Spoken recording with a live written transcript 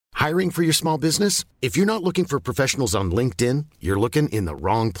Hiring for your small business? If you're not looking for professionals on LinkedIn, you're looking in the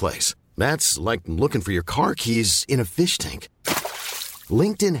wrong place. That's like looking for your car keys in a fish tank.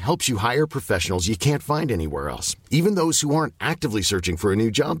 LinkedIn helps you hire professionals you can't find anywhere else, even those who aren't actively searching for a new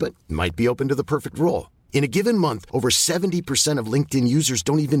job but might be open to the perfect role. In a given month, over 70% of LinkedIn users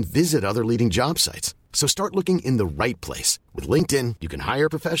don't even visit other leading job sites. So start looking in the right place. With LinkedIn, you can hire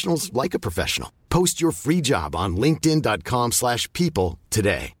professionals like a professional. Post your free job on linkedin.com/people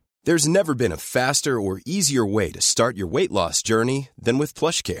today. There's never been a faster or easier way to start your weight loss journey than with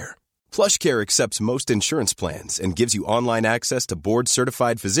PlushCare. PlushCare accepts most insurance plans and gives you online access to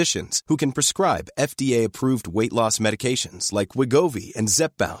board-certified physicians who can prescribe FDA-approved weight loss medications like Wegovy and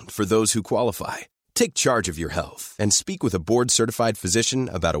Zepbound for those who qualify. Take charge of your health and speak with a board-certified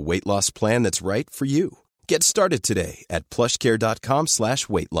physician about a weight loss plan that's right for you. Get started today at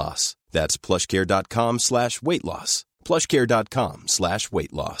plushcare.com/weight loss. That's plushcare.com/weight loss.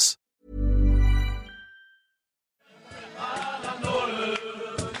 plushcare.com/weight loss.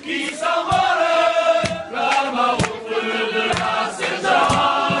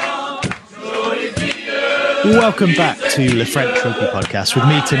 Welcome back to the French Rugby Podcast with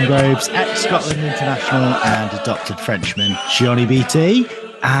me, Tim Groves, ex-Scotland international and adopted Frenchman, Johnny BT.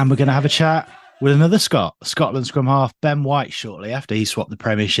 And we're going to have a chat with another Scotland scrum half, Ben White, shortly after he swapped the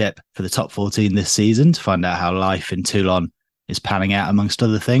Premiership for the top 14 this season to find out how life in Toulon is panning out, amongst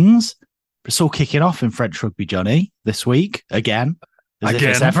other things. But it's all kicking off in French Rugby, Johnny, this week, again. If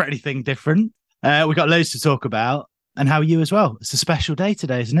it's ever anything different. We've got loads to talk about. And how are you as well? It's a special day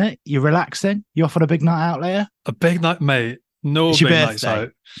today, isn't it? You're relaxing? You off on a big night out later? A big night, mate. No big nights out.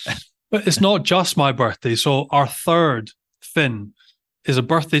 But it's not just my birthday. So our third, Finn, is a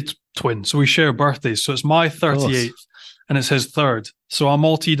birthday twin. So we share birthdays. So it's my 38th and it's his third. So I'm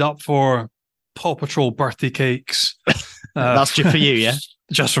all teed up for Paw Patrol birthday cakes. That's just for you, yeah?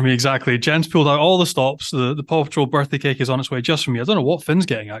 Just for me, exactly. Jen's pulled out all the stops. The Paw Patrol birthday cake is on its way just for me. I don't know what Finn's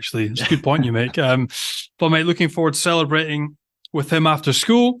getting, actually. It's a good point you make. But, mate, looking forward to celebrating with him after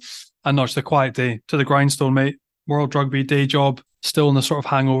school. And not just a quiet day to the grindstone, mate. World Rugby day job. Still in the sort of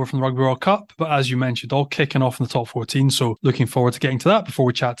hangover from the Rugby World Cup. But as you mentioned, all kicking off in the top 14. So looking forward to getting to that before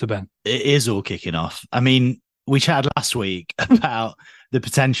we chat to Ben. It is all kicking off. I mean, we chatted last week about the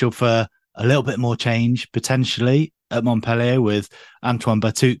potential for a little bit more change, potentially, at Montpellier with Antoine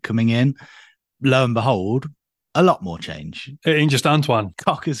Batout coming in. Lo and behold, a lot more change. It ain't just Antoine.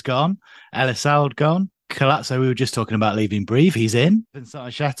 Cock is gone. Ellis Auld gone. Colazzo, we were just talking about leaving Brive. He's in.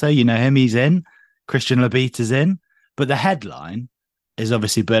 Vincent Chateau, you know him, he's in. Christian Labitte is in. But the headline is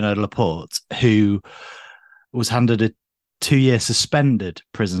obviously Bernard Laporte, who was handed a 2-year suspended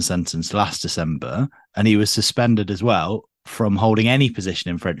prison sentence last December. And he was suspended as well from holding any position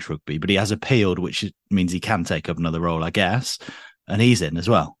in French rugby, but he has appealed, which means he can take up another role, I guess, and he's in as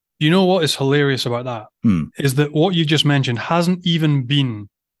well. You know what is hilarious about that? Is that what you just mentioned hasn't even been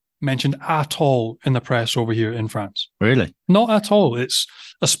mentioned at all in the press over here in France. Really? Not at all. It's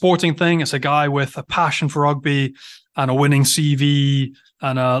a sporting thing. It's a guy with a passion for rugby and a winning CV,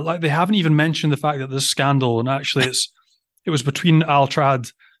 and like they haven't even mentioned the fact that there's scandal, and actually it was between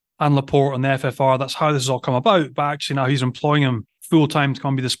Altrad and Laporte and the FFR. That's how this has all come about. But actually now he's employing him full-time to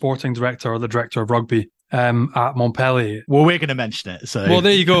come be the sporting director or the director of rugby at Montpellier. Well, we're going to mention it. So, well,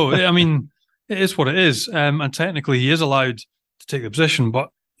 there you go. I mean, it is what it is. And technically he is allowed to take the position, but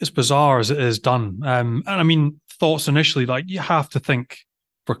it's bizarre as it is done. And I mean, thoughts initially, like you have to think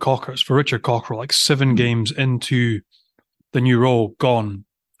for Richard Cockerell, like 7 games into the new role, gone.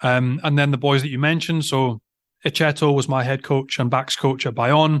 And then the boys that you mentioned, so Ichetto was my head coach and backs coach at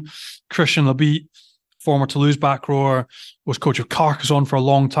Bayonne. Christian Labitte, former Toulouse back rower, was coach of Carcassonne for a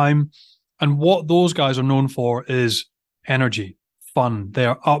long time. And what those guys are known for is energy, fun. They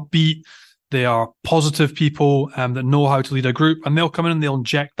are upbeat. They are positive people that know how to lead a group. And they'll come in and they'll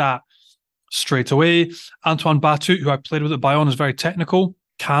inject that straight away. Antoine Batout, who I played with at Bayonne, is very technical,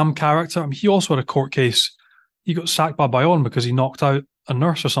 calm character. I mean, he also had a court case. He got sacked by Bayonne because he knocked out a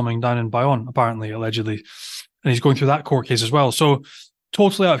nurse or something down in Bayonne, apparently, allegedly. And he's going through that court case as well. So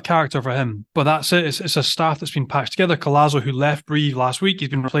totally out of character for him. But that's it. It's a staff that's been patched together. Colazzo, who left Brive last week, he's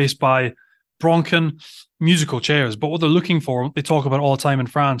been replaced by Bronken. Musical chairs. But what they're looking for, they talk about all the time in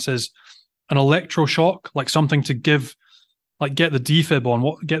France, is an electroshock, like something to give, like get the defib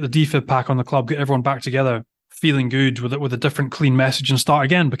on, get the defib pack on the club, get everyone back together, feeling good with a different clean message and start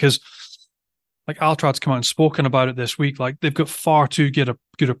again. Because like Altrad's come out and spoken about it this week, like they've got far too good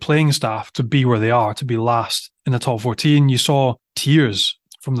a playing staff to be where they are, to be last in the top 14. You saw tears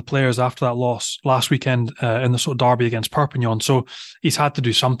from the players after that loss last weekend in the sort of derby against Perpignan. So he's had to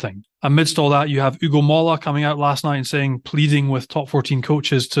do something. Amidst all that, you have Ugo Mola coming out last night and saying, pleading with top 14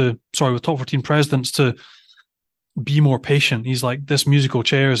 with top 14 presidents to be more patient. He's like, this musical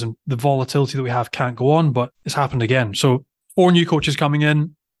chairs and the volatility that we have can't go on, but it's happened again. So 4 new coaches coming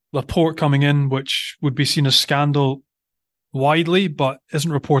in, Laporte coming in, which would be seen as scandal widely, but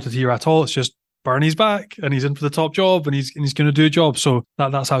isn't reported here at all. It's just Bernie's back and he's in for the top job and he's going to do a job. So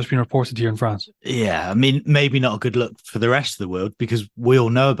that's how it's been reported here in France. Yeah, I mean, maybe not a good look for the rest of the world because we all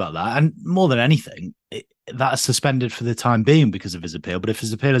know about that. And more than anything, that's suspended for the time being because of his appeal. But if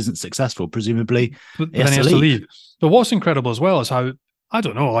his appeal isn't successful, presumably then he has to leave. But what's incredible as well is how, I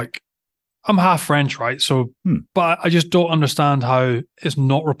don't know, like, I'm half French, right? So, but I just don't understand how it's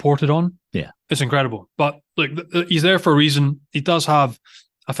not reported on. Yeah. It's incredible. But look, he's there for a reason. He does have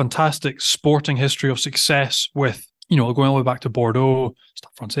a fantastic sporting history of success with, going all the way back to Bordeaux, Stade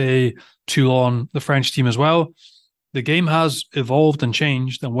Francais, Toulon, the French team as well. The game has evolved and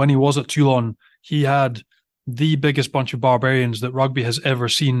changed. And when he was at Toulon, he had the biggest bunch of barbarians that rugby has ever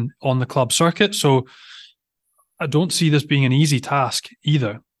seen on the club circuit. So I don't see this being an easy task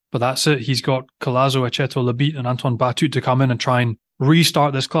either. But that's it. He's got Collazo, Ecceto, Labitte, and Antoine Batut to come in and try and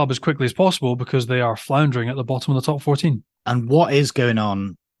restart this club as quickly as possible because they are floundering at the bottom of the top 14. And what is going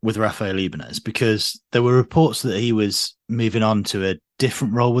on with Rafael Ibanez? Because there were reports that he was moving on to a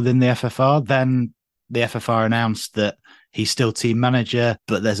different role within the FFR. Then the FFR announced that he's still team manager,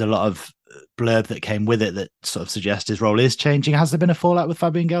 but there's a lot of blurb that came with it that sort of suggests his role is changing. Has there been a fallout with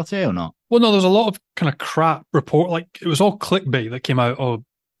Fabien Galtier or not? Well, no, there's a lot of kind of crap report. Like, it was all clickbait that came out of,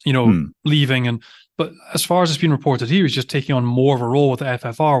 leaving. But as far as it's been reported, he was just taking on more of a role with the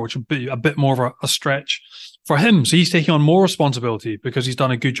FFR, which would be a bit more of a stretch for him. So he's taking on more responsibility because he's done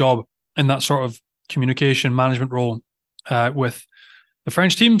a good job in that sort of communication management role with the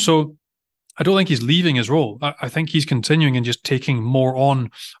French team. So I don't think he's leaving his role. I think he's continuing and just taking more on,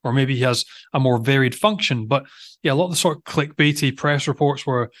 or maybe he has a more varied function. But yeah, a lot of the sort of clickbaity press reports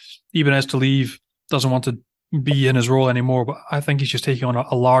where Ibanez to leave, doesn't want to be in his role anymore. But I think he's just taking on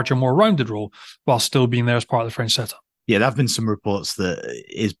a larger, more rounded role while still being there as part of the French setup. Yeah, there have been some reports that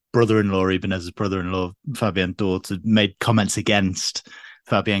his brother-in-law, Ibanez's brother-in-law, Fabien Dort, had made comments against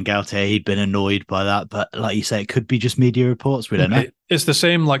Fabien Galtier. He'd been annoyed by that. But like you say, it could be just media reports. We don't know. It's the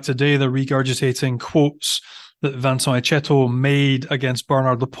same like today, they're regurgitating quotes that Vincent Ecceto made against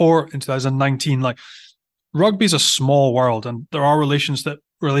Bernard Laporte in 2019. Like, rugby's a small world and there are relationships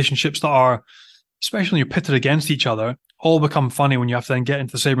that are, especially when you're pitted against each other, all become funny when you have to then get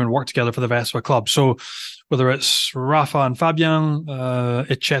into the sabre and work together for the best of a club. So whether it's Rafa and Fabien,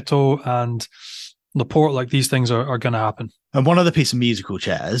 Ecceto and Laporte, like, these things are going to happen. And one other piece of musical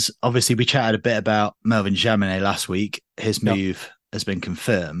chairs, obviously we chatted a bit about Melvin Jaminet last week. His move has been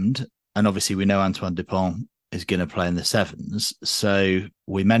confirmed. And obviously we know Antoine Dupont is going to play in the sevens. So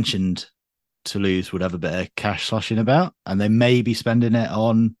we mentioned Toulouse would have a bit of cash sloshing about, and they may be spending it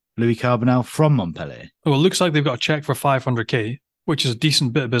on Louis Carbonel from Montpellier. Well, it looks like they've got a check for 500k, which is a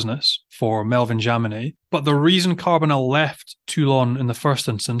decent bit of business for Melvin Jaminet. But the reason Carbonel left Toulon in the first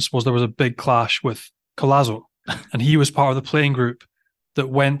instance was there was a big clash with Collazo. And he was part of the playing group that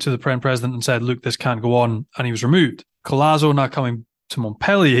went to the president and said, look, this can't go on. And he was removed. Collazo now coming to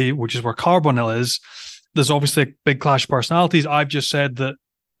Montpellier, which is where Carbonel is. There's obviously a big clash of personalities. I've just said that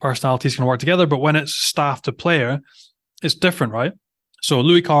personalities can work together, but when it's staff to player, it's different, right? So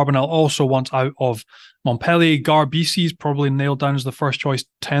Louis Carbonel also wants out of Montpellier. Garbisi is probably nailed down as the first choice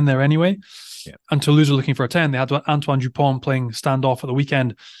 10 there anyway. Yeah. And Toulouse are looking for a 10. They had Antoine Dupont playing standoff at the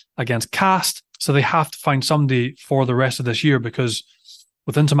weekend against Cast. So they have to find somebody for the rest of this year because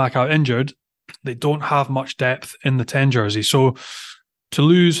with Ntamak out injured, they don't have much depth in the 10 jersey. So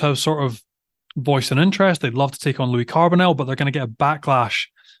Toulouse have sort of voiced an interest. They'd love to take on Louis Carbonel, but they're going to get a backlash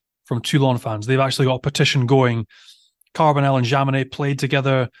from Toulon fans. They've actually got a petition going. Carbonel and Jaminet played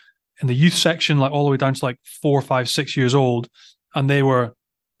together in the youth section, like all the way down to like 4, 5, 6 years old, and they were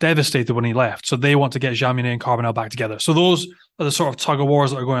devastated when he left. So they want to get Jaminet and Carbonel back together. So those are the sort of tug of wars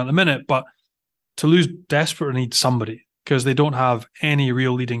that are going on at the minute. But Toulouse desperately needs somebody because they don't have any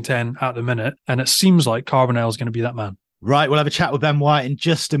real leading 10 at the minute, and it seems like Carbonel is going to be that man. Right, we'll have a chat with Ben White in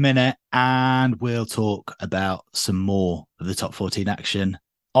just a minute, and we'll talk about some more of the top 14 action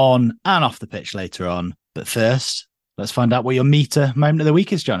on and off the pitch later on. But first, let's find out what your meter moment of the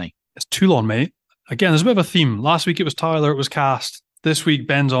week is, Johnny. It's Toulon, mate. Again, there's a bit of a theme. Last week it was Tyler, it was Cast. This week,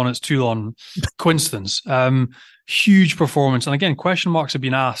 Ben's on, it's Toulon. Coincidence. Huge performance. And again, question marks have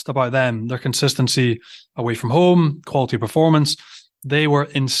been asked about them, their consistency away from home, quality of performance. They were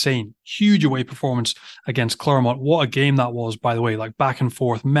insane. Huge away performance against Clermont. What a game that was, by the way, like back and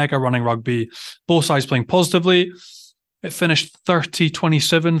forth, mega running rugby, both sides playing positively. It finished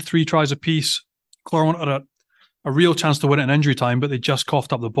 30-27, 3 tries apiece. Clermont had a real chance to win it in injury time, but they just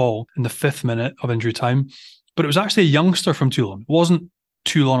coughed up the ball in the 5th minute of injury time. But it was actually a youngster from Toulon. It wasn't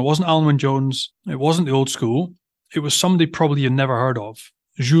Toulon. It wasn't Alan Jones. It wasn't the old school. It was somebody probably you've never heard of.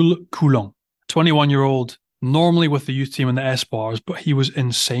 Jules Coulon, 21-year-old, normally with the youth team in the S-Bars, but he was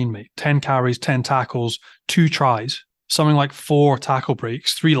insane, mate. 10 carries, 10 tackles, 2 tries, something like 4 tackle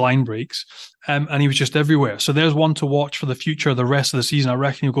breaks, 3 line breaks, and he was just everywhere. So there's one to watch for the future, the rest of the season. I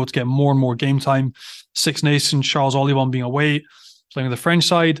reckon he'll go to get more and more game time. Six Nations, Charles Olivon being away, playing on the French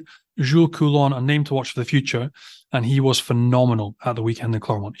side. Jules Coulon, a name to watch for the future. And he was phenomenal at the weekend in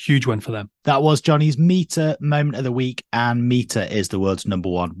Clermont. Huge win for them. That was Johnny's Meter moment of the week. And Meter is the world's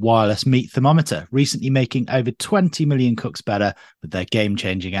 #1 wireless meat thermometer, recently making over 20 million cooks better with their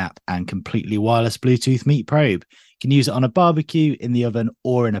game-changing app and completely wireless Bluetooth meat probe. You can use it on a barbecue, in the oven,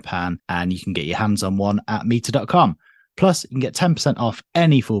 or in a pan, and you can get your hands on one at meter.com. Plus, you can get 10% off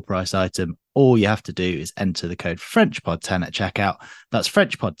any full price item. All you have to do is enter the code FrenchPod10 at checkout. That's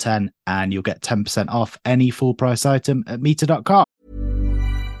FrenchPod10, and you'll get 10% off any full price item at meter.com.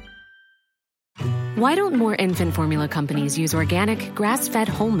 Why don't more infant formula companies use organic, grass-fed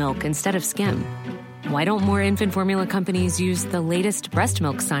whole milk instead of skim? Why don't more infant formula companies use the latest breast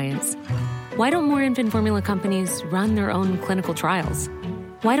milk science? Why don't more infant formula companies run their own clinical trials?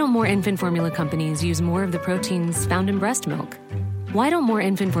 Why don't more infant formula companies use more of the proteins found in breast milk? Why don't more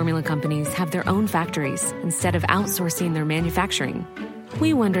infant formula companies have their own factories instead of outsourcing their manufacturing?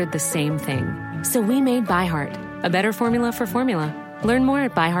 We wondered the same thing. So we made ByHeart, a better formula for formula. Learn more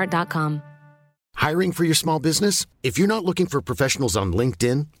at byheart.com. Hiring for your small business? If you're not looking for professionals on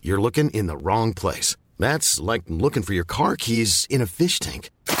LinkedIn, you're looking in the wrong place. That's like looking for your car keys in a fish tank.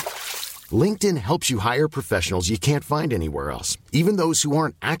 LinkedIn helps you hire professionals you can't find anywhere else, even those who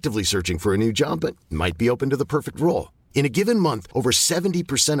aren't actively searching for a new job but might be open to the perfect role. In a given month, over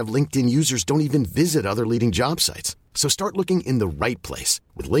 70% of LinkedIn users don't even visit other leading job sites. So start looking in the right place.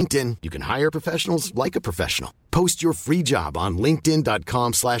 With LinkedIn, you can hire professionals like a professional. Post your free job on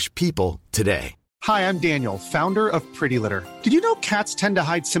linkedin.com/people today. Hi, I'm Daniel, founder of Pretty Litter. Did you know cats tend to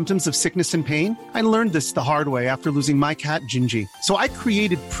hide symptoms of sickness and pain? I learned this the hard way after losing my cat, Gingy. So I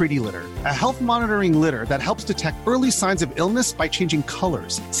created Pretty Litter, a health monitoring litter that helps detect early signs of illness by changing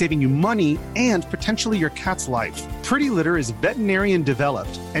colors, saving you money and potentially your cat's life. Pretty Litter is veterinarian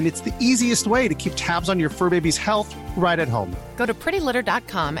developed, and it's the easiest way to keep tabs on your fur baby's health right at home. Go to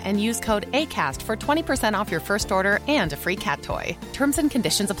prettylitter.com and use code ACAST for 20% off your first order and a free cat toy. Terms and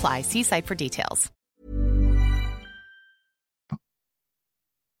conditions apply. See site for details.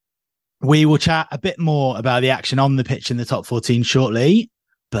 We will chat a bit more about the action on the pitch in the top 14 shortly,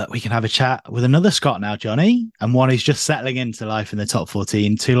 but we can have a chat with another Scot now, Johnny, and one who's just settling into life in the top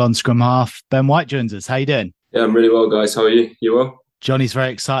 14. Toulon scrum half, Ben White joins us. How you doing? Yeah, I'm really well, guys. How are you? You well? Johnny's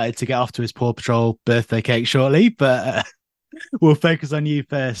very excited to get off to his Paw Patrol birthday cake shortly, but we'll focus on you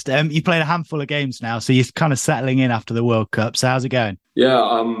first. You played a handful of games now, so you're kind of settling in after the World Cup. So how's it going? Yeah,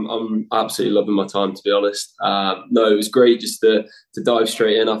 I'm absolutely loving my time, to be honest. No, it was great just to dive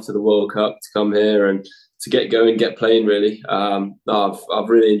straight in after the World Cup, to come here and to get going, get playing, really. I've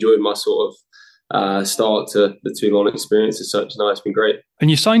really enjoyed my sort of start to the Toulon experience as such. No, it's been great.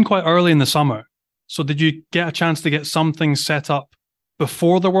 And you signed quite early in the summer. So did you get a chance to get something set up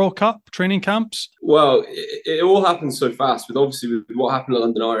before the World Cup training camps? Well, it all happened so fast, with obviously with what happened at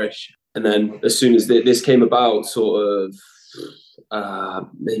London Irish. And then as soon as this came about, sort of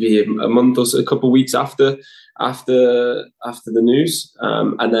maybe a month or so, a couple of weeks after the news,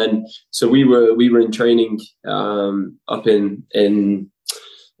 and then so we were in training up in the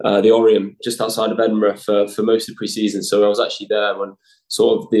Oriam, just outside of Edinburgh, for most of the pre-season. So I was actually there when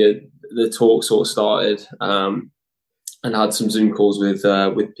sort of the talk sort of started, and had some Zoom calls with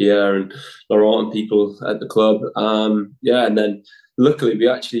Pierre and Laurent and people at the club. And then luckily we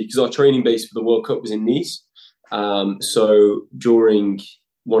actually, because our training base for the World Cup was in Nice. So during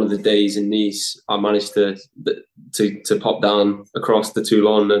one of the days in Nice, I managed to pop down across the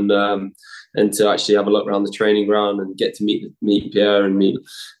Toulon and to actually have a look around the training ground and get to meet Pierre and meet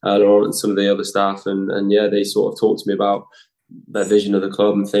Laurent and some of the other staff. And yeah, they sort of talked to me about their vision of the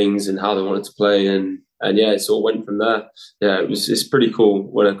club and things and how they wanted to play. And yeah, it sort of went from there. Yeah, it's pretty cool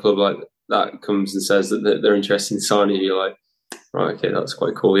when a club like that comes and says that they're interested in signing you. You're like, right, okay, that's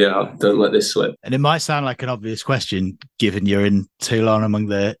quite cool. Yeah, don't let this slip. And it might sound like an obvious question, given you're in Toulon among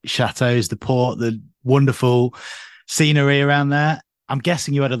the chateaus, the port, the wonderful scenery around there. I'm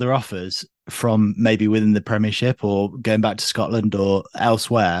guessing you had other offers from maybe within the Premiership or going back to Scotland or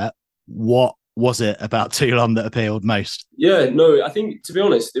elsewhere. What was it about Toulon that appealed most? Yeah, no, I think, to be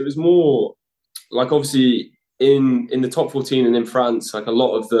honest, it was more like, obviously in the top 14 and in France, like a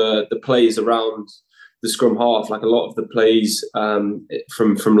lot of the plays around the scrum half, like a lot of the plays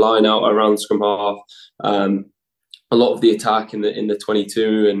from line out around the scrum half, a lot of the attack in the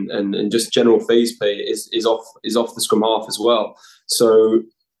 22 and just general phase play is off the scrum half as well. So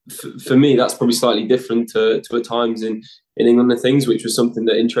for me, that's probably slightly different to at times in England and things, which was something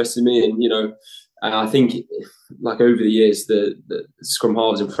that interested me. And, you know, I think like over the years, the scrum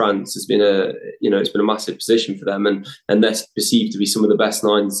halves in France has been it's been a massive position for them, and they're perceived to be some of the best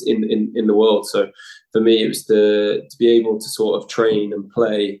nines in the world. So for me, it was to be able to sort of train and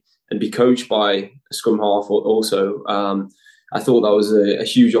play and be coached by a scrum half also. I thought that was a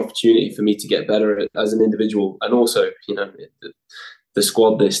huge opportunity for me to get better as an individual, and also, you know, the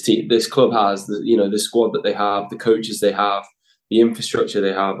squad this club has, the squad that they have, the coaches they have, the infrastructure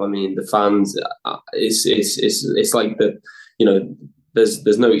they have. I mean, the fans. It's like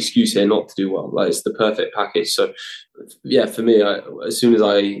there's no excuse here not to do well. Like, it's the perfect package. So yeah, for me, as soon as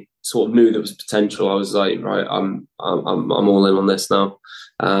I sort of knew there was potential, I was like, right, I'm all in on this now.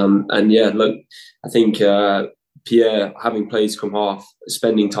 And yeah, look, I think Pierre, having played scrum half,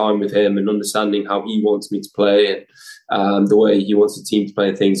 spending time with him and understanding how he wants me to play and the way he wants the team to play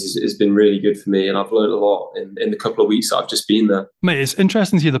and things has been really good for me. And I've learned a lot in the couple of weeks that I've just been there. Mate, it's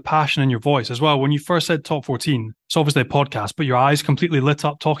interesting to hear the passion in your voice as well. When you first said top 14, it's obviously a podcast, but your eyes completely lit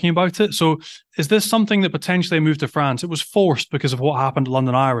up talking about it. So is this something that potentially moved to France? It was forced because of what happened at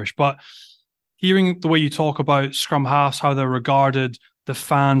London Irish, but hearing the way you talk about scrum halves, how they're regarded, the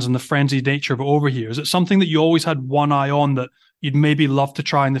fans and the frenzied nature of it over here, is it something that you always had one eye on that you'd maybe love to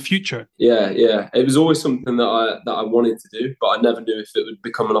try in the future? Yeah. It was always something that I wanted to do, but I never knew if it would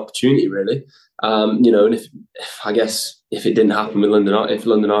become an opportunity, really. And if it didn't happen with if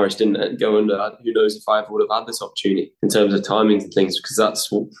London Irish didn't go under, who knows if I ever would have had this opportunity in terms of timings and things, because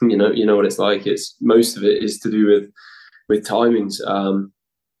that's what, you know what it's like. It's most of it is to do with timings.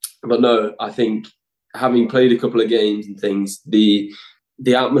 But no, I think having played a couple of games and things,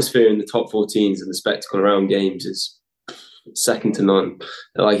 the atmosphere in the top 14s and the spectacle around games is second to none.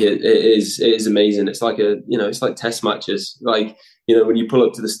 Like it is amazing. It's like it's like test matches. Like, you know, when you pull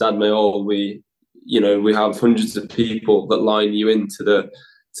up to the Stade Maillot, we have hundreds of people that line you into the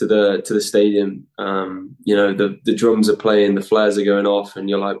stadium. The drums are playing, the flares are going off, and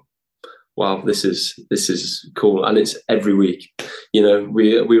you're like, wow, this is cool. And it's every week. You know,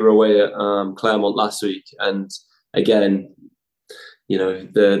 we were away at Clermont last week, and again, you know,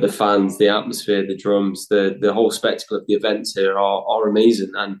 the fans, the atmosphere, the drums, the whole spectacle of the events here are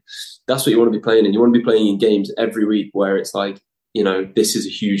amazing. And that's what you want to be playing in. You want to be playing in games every week where it's like, you know, this is a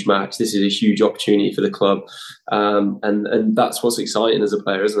huge match. This is a huge opportunity for the club. And that's what's exciting as a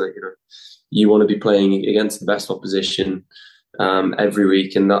player, isn't it? You know, you want to be playing against the best opposition every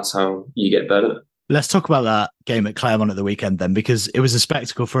week, and that's how you get better. Let's talk about that game at Clermont at the weekend then, because it was a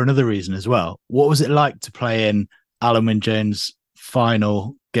spectacle for another reason as well. What was it like to play in Alan Wynne-Jones'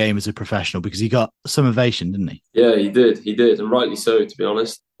 final game as a professional? Because he got some ovation, didn't he? Yeah, he did, and rightly so, to be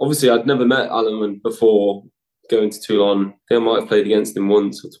honest. Obviously, I'd never met Alan Wynne before going to Toulon. I think I might have played against him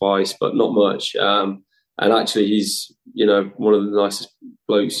once or twice, but not much. And actually, he's, you know, one of the nicest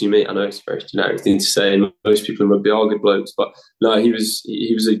blokes you meet. I know it's a very generic thing to say, and most people in rugby are good blokes, but no, he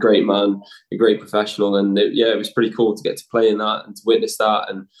was a great man, a great professional, and it was pretty cool to get to play in that and to witness that.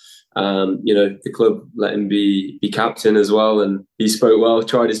 And the club let him be captain as well, and he spoke well,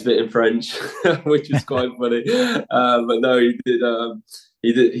 tried his bit in French, which was quite funny. But no,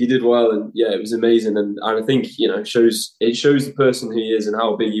 he did well, and yeah, it was amazing. And I think, you know, it shows the person he is and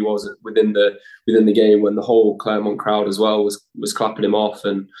how big he was within the game, when the whole Clermont crowd as well was clapping him off.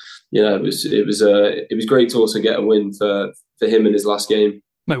 And you know, it was great to also get a win for him in his last game.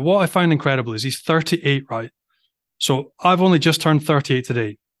 Mate, what I find incredible is he's 38, right? So I've only just turned 38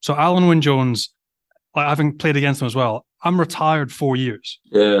 today. So Alan Wynne-Jones, like, having played against him as well, I'm retired 4 years.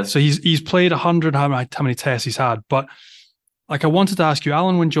 Yeah. So he's played 100, how many tests he's had. But like, I wanted to ask you,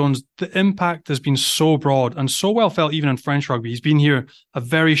 Alan Wynne-Jones, the impact has been so broad and so well felt even in French rugby. He's been here a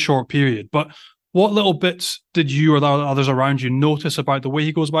very short period. But what little bits did you or the others around you notice about the way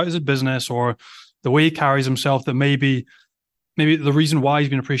he goes about his business or the way he carries himself that maybe the reason why he's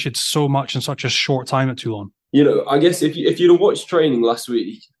been appreciated so much in such a short time at Toulon? You know, I guess if you'd have watched training last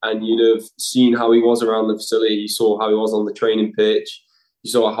week and you'd have seen how he was around the facility, you saw how he was on the training pitch,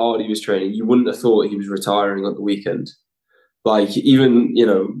 you saw how hard he was training, you wouldn't have thought he was retiring at the weekend. Like, even, you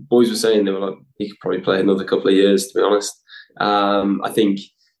know, boys were saying, they were like, he could probably play another couple of years, to be honest. I think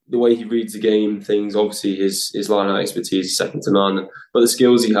the way he reads the game, things, obviously his line-out expertise is second to none. But the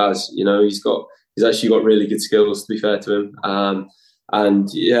skills he has, he's actually got really good skills, to be fair to him. And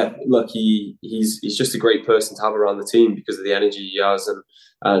yeah, look, he's just a great person to have around the team because of the energy he has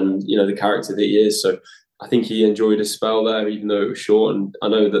and the character that he is. So I think he enjoyed his spell there, even though it was short. And I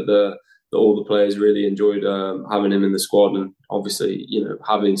know that all the players really enjoyed having him in the squad. And obviously,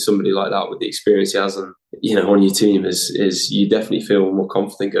 having somebody like that with the experience he has on your team is you definitely feel more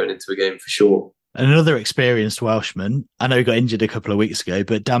confident going into a game for sure. Another experienced Welshman, I know he got injured a couple of weeks ago,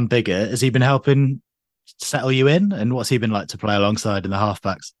 but Dan Biggar, has he been helping settle you in? And what's he been like to play alongside in the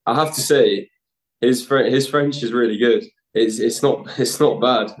halfbacks? I have to say, his French is really good. It's not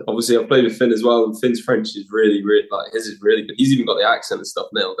bad. Obviously, I've played with Finn as well, and Finn's French is really, really, his is really good. He's even got the accent and stuff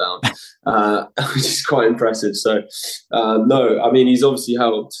nailed down, which is quite impressive. So, no, I mean, he's obviously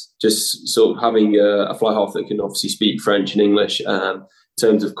helped just sort of having a fly half that can obviously speak French and English in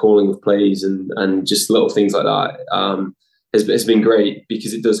terms of calling of plays and just little things like that. It's been great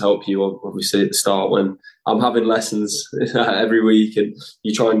because it does help you, obviously, at the start when I'm having lessons every week and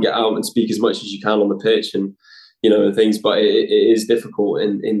you try and get out and speak as much as you can on the pitch and things, but it is difficult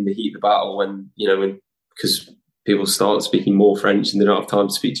in the heat of the battle when because people start speaking more French and they don't have time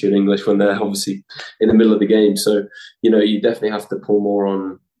to speak to you in English when they're obviously in the middle of the game. So you definitely have to pull more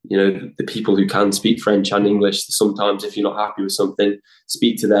on the people who can speak French and English. Sometimes if you're not happy with something,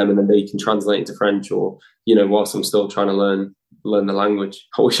 speak to them and then they can translate into French, or whilst I'm still trying to learn the language,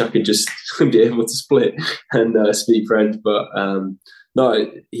 I wish I could just be able to split and speak French, but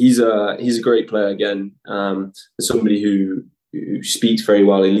no, he's a great player again. Somebody who speaks very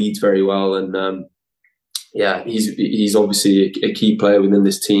well, he leads very well, and he's obviously a key player within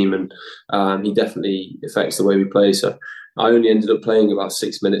this team, and he definitely affects the way we play. So I only ended up playing about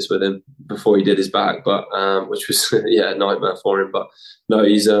 6 minutes with him before he did his back, but which was a nightmare for him. But no,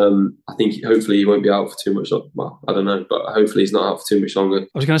 he's I think hopefully he won't be out for too much. Well, I don't know, but hopefully he's not out for too much longer. I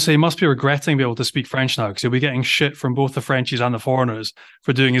was going to say he must be regretting being able to speak French now because he'll be getting shit from both the Frenchies and the foreigners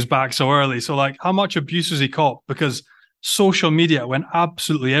for doing his back so early. So how much abuse has he caught? Because social media went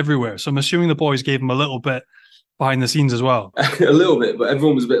absolutely everywhere. So I'm assuming the boys gave him a little bit behind the scenes as well. A little bit, but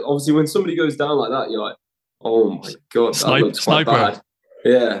everyone was a bit. Obviously, when somebody goes down like that, you're like, oh my God, that looks quite bad.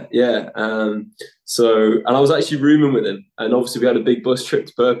 Yeah. So, and I was actually rooming with him, and obviously we had a big bus trip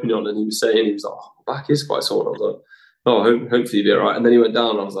to Perpignan, and he was like, oh, my back is quite sore. And I was like, oh, hopefully he'll be all right. And then he went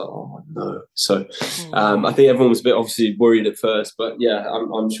down, and I was like, oh no. So, I think everyone was a bit obviously worried at first, but yeah,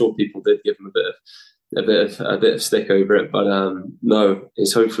 I'm sure people did give him a bit of stick over it, but no,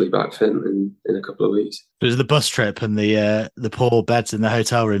 it's hopefully back fit in a couple of weeks. It was the bus trip and the poor beds in the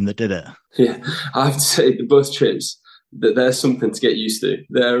hotel room that did it. Yeah, I have to say the bus trips, that they're something to get used to.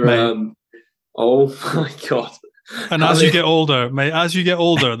 They're oh my God. And as you get older, mate,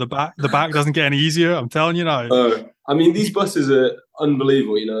 the back doesn't get any easier. I'm telling you now. I mean, these buses are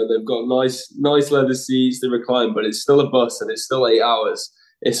unbelievable. They've got nice leather seats, they recline, but it's still a bus and it's still 8 hours.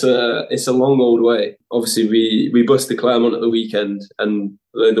 It's a long old way. Obviously, we bussed to Clermont at the weekend, and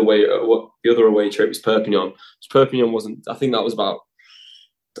the other away trip was Perpignan. Perpignan wasn't. I think that was about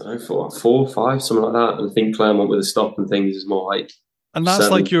 4 or 5, something like that. And I think Clermont with a stop and things is more like. And that's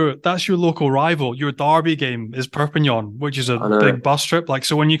 7. that's your local rival. Your derby game is Perpignan, which is a big bus trip.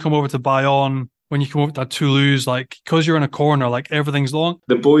 So when you come over to Bayonne, when you come over to Toulouse, because you're in a corner, everything's long.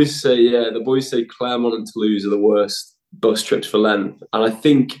 The boys say Clermont and Toulouse are the worst bus trips for length, and I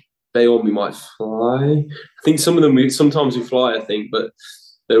think Bayonne we might fly. I think some of them sometimes we fly, I think, but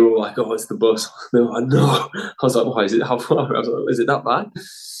they were all like, oh, it's the bus. They were like, no. I was like, why is it? How far? I was like, is it that bad?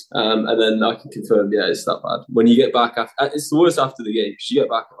 And then I can confirm, yeah, it's that bad. When you get back it's the worst after the game, because you get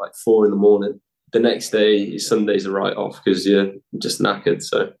back at 4 a.m. The next day, Sunday's a write-off because you're just knackered.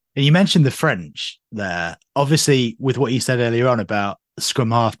 So you mentioned the French there. Obviously, with what you said earlier on about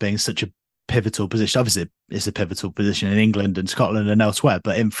scrum half being such a pivotal position. Obviously, it's a pivotal position in England and Scotland and elsewhere,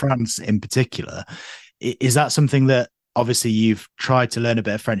 but in France in particular, is that something that obviously you've tried to learn a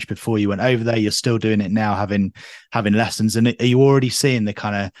bit of French before you went over there? You're still doing it now, having lessons, and are you already seeing the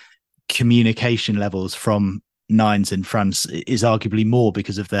kind of communication levels from nines in France is arguably more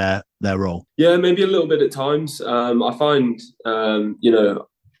because of their role? Yeah, maybe a little bit at times. I find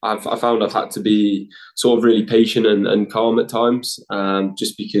I've had to be sort of really patient and calm at times,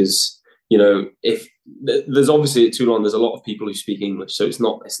 just because. If there's obviously at Toulon, there's a lot of people who speak English, so it's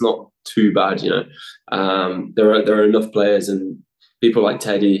not too bad. There are enough players, and people like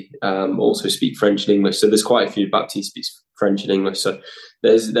Teddy also speak French and English. So there's quite a few. Baptiste speaks French and English. So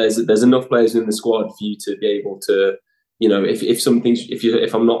there's enough players in the squad for you to be able to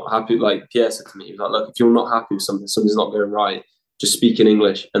if I'm not happy, like Pierre said to me, he was like, look, if you're not happy with something's not going right, just speak in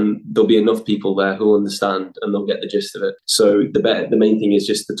English, and there'll be enough people there who'll understand and they'll get the gist of it. So the main thing is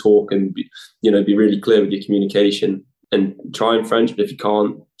just to talk and be really clear with your communication and try in French. But if you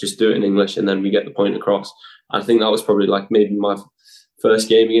can't, just do it in English, and then we get the point across. I think that was probably like maybe my first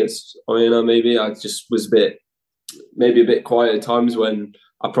game against Oyonnax. Maybe I just was a bit quiet at times when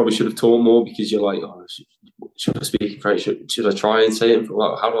I probably should have taught more, because you're like, oh, should I speak in French? Should I try and say it?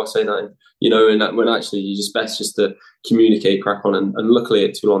 Like, how do I say that? And that when actually you just best just to communicate, crack on. And luckily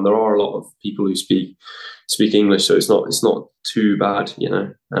at Toulon, there are a lot of people who speak English, so it's not too bad,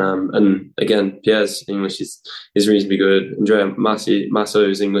 And again, Pierre's English is reasonably good. Andrea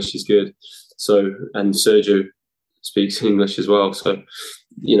Masso's English is good. So, and Sergio speaks English as well. So,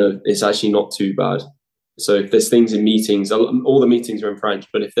 it's actually not too bad. So if there's things in meetings, all the meetings are in French,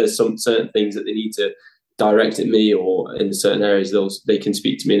 but if there's some certain things that they need to direct at me or in certain areas, they can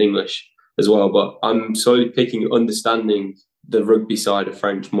speak to me in English as well. But I'm slowly understanding the rugby side of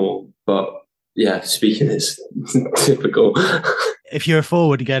French more. But yeah, speaking is typical. If you're a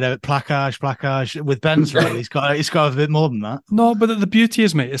forward, you get a placage. With Ben's role, he's got a bit more than that. No, but the beauty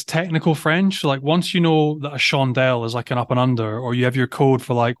is, mate, it's technical French. So like once you know that a chandelle is like an up and under, or you have your code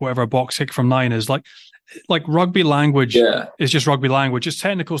for like whatever a box kick from 9 is, like rugby language is just rugby language. It's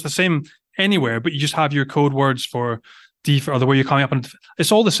technical. It's the same anywhere, but you just have your code words for or the way you're coming up, and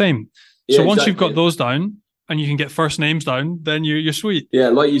it's all the same. Yeah, so once you've got those down and you can get first names down, then you're sweet. Yeah,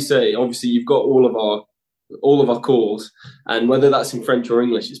 like you say, obviously you've got all of our calls, and whether that's in French or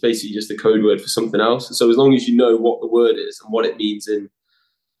English, it's basically just a code word for something else. So as long as you know what the word is and what it means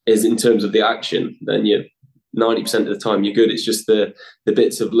in terms of the action, then you're 90% of the time you're good. It's just the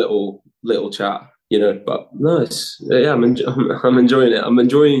bits of little chat. But no, I'm enjoying it. I'm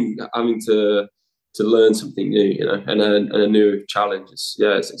enjoying having to learn something new, and a new challenge.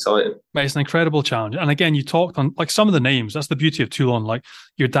 It's exciting. But it's an incredible challenge. And again, you talked on like some of the names. That's the beauty of Toulon, like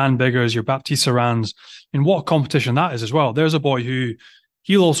your Dan Biggers, your Baptiste Serrans, and what competition that is as well. There's a boy who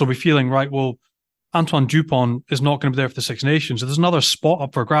he'll also be feeling, right, well, Antoine Dupont is not going to be there for the Six Nations. So there's another spot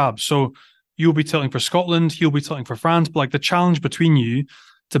up for grabs. So you'll be tilting for Scotland, he'll be tilting for France. But like the challenge between you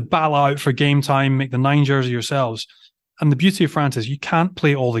to battle out for game time, make the 9 jersey yourselves. And the beauty of France is you can't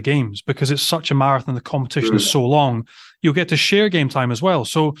play all the games because it's such a marathon. The competition is so long. You'll get to share game time as well.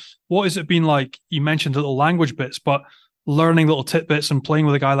 So what has it been like? You mentioned the little language bits, but learning little tidbits and playing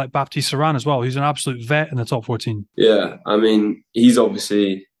with a guy like Baptiste Serran as well, who's an absolute vet in the top 14. Yeah, I mean, he's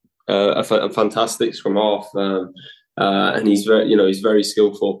obviously a fantastic scrum half. And he's very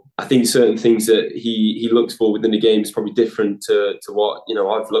skillful. I think certain things that he looks for within the game is probably different to what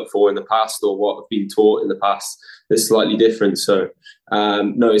I've looked for in the past or what I've been taught in the past. It's slightly different. So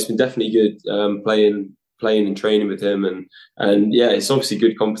no, it's been definitely good playing and training with him, and yeah, it's obviously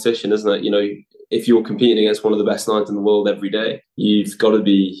good competition, isn't it? If you're competing against one of the best nines in the world every day, you've got to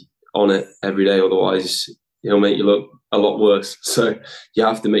be on it every day, otherwise he'll make you look a lot worse. So you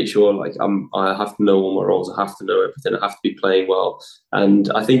have to make sure, I have to know all my roles. I have to know everything. I have to be playing well.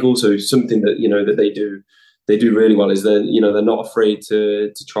 And I think also something that that they do really well is they're not afraid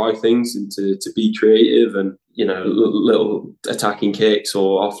to try things and to be creative and little attacking kicks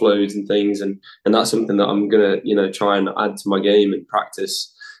or offloads and things. And that's something that I'm gonna try and add to my game and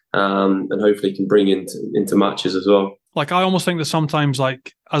practice, and hopefully can bring into matches as well. Like I almost think that sometimes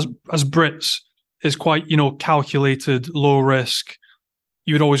as Brits, is quite, calculated, low risk.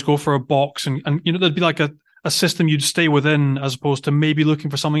 You would always go for a box and there'd be like a system you'd stay within as opposed to maybe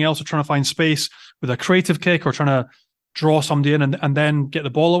looking for something else or trying to find space with a creative kick or trying to draw somebody in and then get the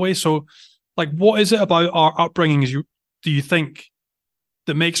ball away. So what is it about our upbringing do you think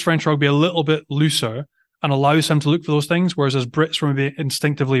that makes French rugby a little bit looser and allows them to look for those things, whereas as Brits we're maybe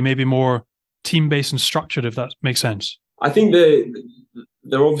instinctively maybe more team-based and structured, if that makes sense? I think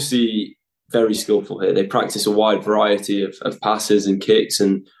they're obviously very skillful here. They practice a wide variety of passes and kicks,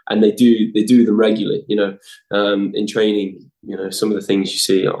 and they do them regularly. In training, some of the things you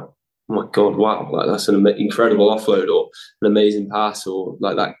see are, oh my God, wow, that's an incredible offload or an amazing pass or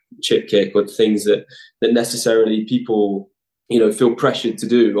like that chip kick, or things that necessarily people feel pressured to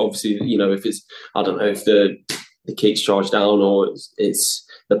do. Obviously, if it's, I don't know, if the kick's charged down or it's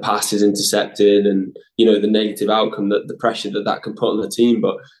the pass is intercepted and the negative outcome, that the pressure that can put on the team.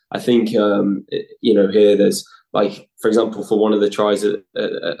 But I think here there's, for example, for one of the tries at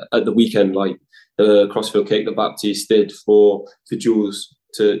the weekend, the crossfield kick that Baptiste did for Jules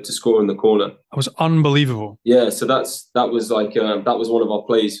to score in the corner. That was unbelievable. Yeah, so that was that was one of our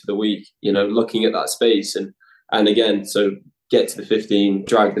plays for the week. Looking at that space and again, so get to the 15,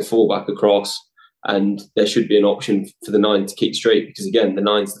 drag the fullback across, And there should be an option for the 9 to kick straight, because again, the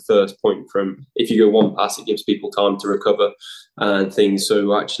 9's the first point from, if you go one pass, it gives people time to recover and things.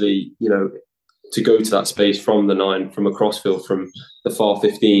 So actually, to go to that space from the 9, from a crossfield, from the far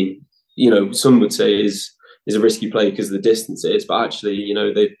 15, some would say is a risky play because of the distance it is. But actually,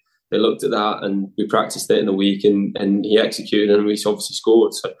 they looked at that and we practiced it in a week and he executed and we obviously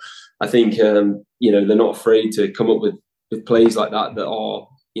scored. So I think, they're not afraid to come up with plays like that are,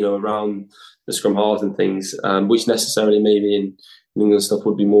 around the scrum halves and things, which necessarily maybe in England stuff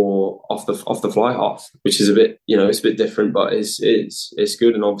would be more off the fly half, which is a bit, it's a bit different, but it's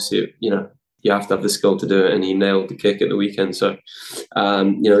good. And obviously, you have to have the skill to do it, and he nailed the kick at the weekend. So,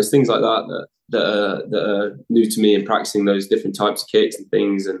 it's things like that are new to me in practicing those different types of kicks and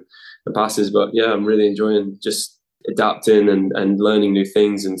things and passes. But yeah, I'm really enjoying just adapting and learning new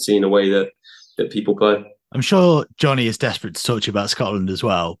things and seeing a way that people play. I'm sure Johnny is desperate to talk to you about Scotland as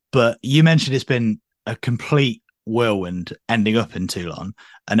well, but you mentioned it's been a complete whirlwind ending up in Toulon,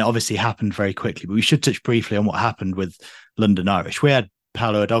 and it obviously happened very quickly. But we should touch briefly on what happened with London Irish. We had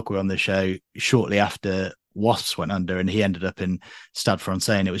Paolo Adogwe on the show shortly after Wasps went under, and he ended up in Stade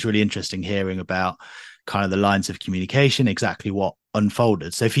Francais, and it was really interesting hearing about kind of the lines of communication, exactly what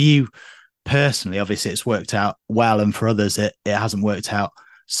unfolded. So for you personally, obviously it's worked out well, and for others it hasn't worked out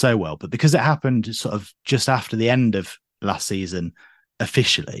so well. But because it happened sort of just after the end of last season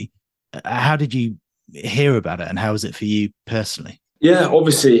officially, how did you hear about it, and how was it for you personally? Yeah,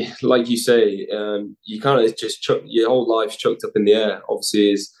 obviously, like you say, you kind of just your whole life's chucked up in the air.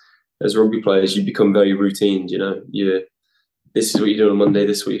 Obviously, as rugby players, you become very routine. This is what you do on Monday,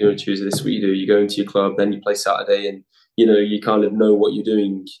 this is what you do on Tuesday, this is what you do. You go into your club, then you play Saturday, and you kind of know what you're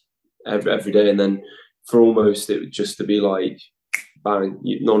doing every day. And then for almost it just to be like, Baron,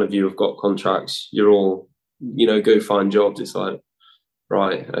 none of you have got contracts. You're all, go find jobs. It's like,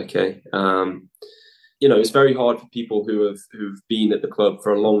 right, okay. It's very hard for people who've been at the club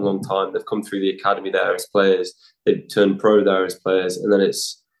for a long, long time. They've come through the academy there as players. They've turned pro there as players. And then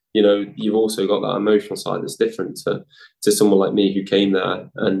it's, you've also got that emotional side that's different to someone like me who came there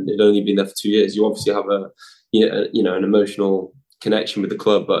and had only been there for 2 years. You obviously have an emotional connection with the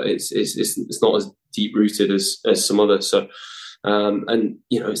club, but it's not as deep rooted as some others. So,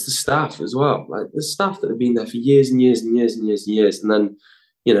 it's the staff as well. Like the staff that have been there for years and years and years and years and years. And then,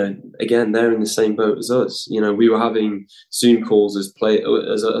 again, they're in the same boat as us. We were having Zoom calls as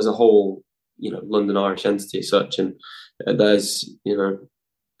a whole, London Irish entity as such. And there's,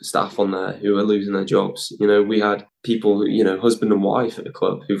 staff on there who are losing their jobs. We had people, husband and wife at the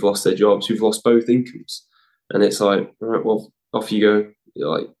club who've lost their jobs, who've lost both incomes. And it's like, all right, well, off you go. You're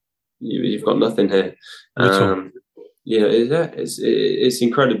like, you've got nothing here. It's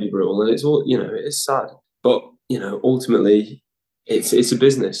incredibly brutal, and it's all, it is sad. But, ultimately, it's a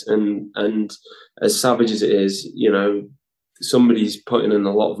business, and as savage as it is, somebody's putting in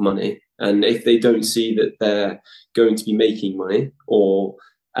a lot of money, and if they don't see that they're going to be making money,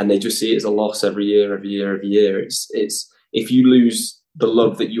 and they just see it as a loss every year, it's if you lose the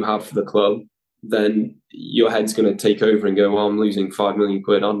love that you have for the club, then your head's going to take over and go, well, I'm losing 5 million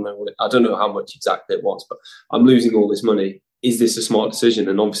quid. I don't know how much exactly it was, but I'm losing all this money. Is this a smart decision?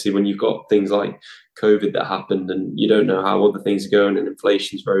 And obviously when you've got things like COVID that happened and you don't know how other things are going and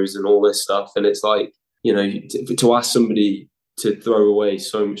inflation's rose and all this stuff. And it's like, to ask somebody to throw away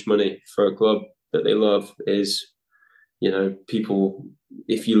so much money for a club that they love is, people,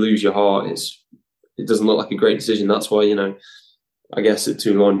 if you lose your heart, it doesn't look like a great decision. That's why, I guess at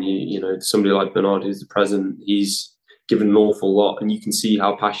Toulon, somebody like Bernard, who's the president, he's given an awful lot, and you can see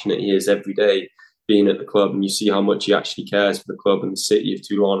how passionate he is every day being at the club, and you see how much he actually cares for the club and the city of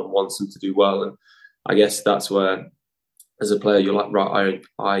Toulon and wants them to do well. And I guess that's where, as a player, you're like, right,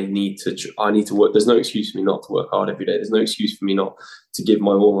 I need to work. There's no excuse for me not to work hard every day. There's no excuse for me not to give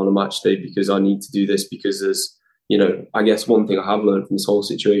my all on a match day because I need to do this, because there's, I guess one thing I have learned from this whole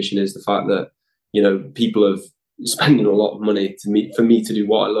situation is the fact that, people have spending a lot of money for me to do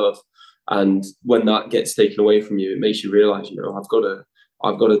what I love, and when that gets taken away from you, it makes you realise,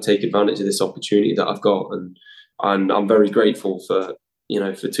 I've got to take advantage of this opportunity that I've got, and I'm very grateful for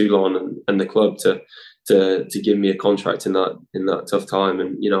Toulon and the club to give me a contract in that tough time,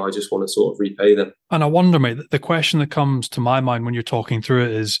 and I just want to sort of repay them. And I wonder, mate, the question that comes to my mind when you're talking through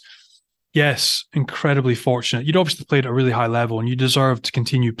it is, yes, incredibly fortunate. You'd obviously played at a really high level and you deserve to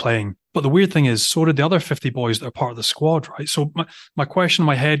continue playing. But the weird thing is, so did the other 50 boys that are part of the squad, right? So my question in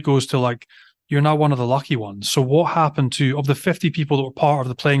my head goes to, like, you're now one of the lucky ones. So what happened of the 50 people that were part of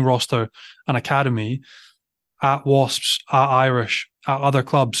the playing roster and academy at Wasps, at Irish, at other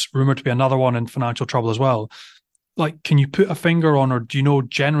clubs, rumoured to be another one in financial trouble as well? like, can you put a finger on, or do you know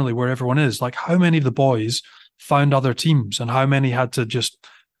generally where everyone is? Like, how many of the boys found other teams, and how many had to just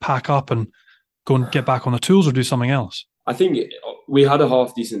pack up and go and get back on the tools or do something else? I think we had a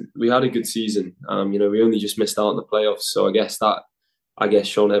good season. We only just missed out on the playoffs, so I guess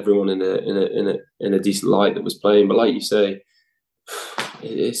shone everyone in a decent light that was playing. But like you say,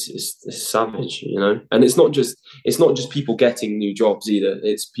 it's savage, and it's not just people getting new jobs either.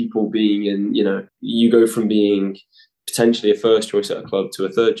 It's people being in, you go from being potentially a first choice at a club to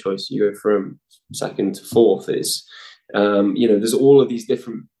a third choice. You go from second to fourth. It's there's all of these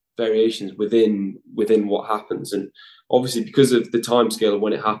different variations within what happens, and obviously because of the timescale of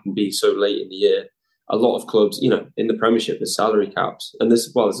when it happened being so late in the year, a lot of clubs, in the Premiership, there's salary caps, and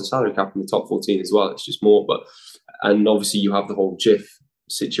there's a salary cap in the top 14 as well. It's just more, and obviously you have the whole GIF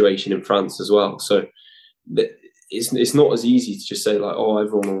situation in France as well. So it's not as easy to just say like, oh,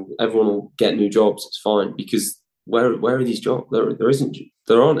 everyone will get new jobs. It's fine, because where are these jobs?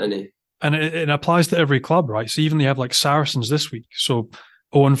 There aren't any. And it applies to every club, right? So even they have like Saracens this week. So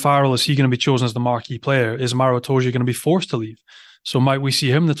Owen Farrell, is he going to be chosen as the marquee player? Is Maro Itoje going to be forced to leave? So might we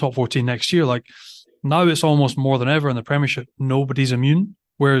see him in the top 14 next year? Like, now it's almost more than ever in the Premiership, nobody's immune,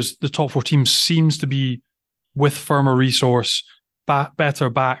 whereas the top 4 teams seems to be with firmer resource, better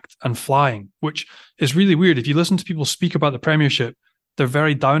backed and flying, which is really weird. If you listen to people speak about the Premiership, they're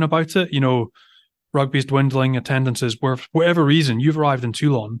very down about it. Rugby's dwindling, attendances, for whatever reason, you've arrived in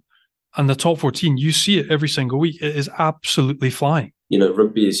Toulon and the top 14, you see it every single week. It is absolutely flying.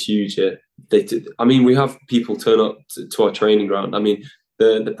 Rugby is huge here. We have people turn up to our training ground.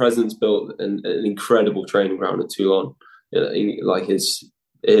 The president's built an incredible training ground at Toulon.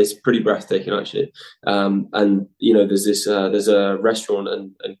 It's pretty breathtaking, actually. There's a restaurant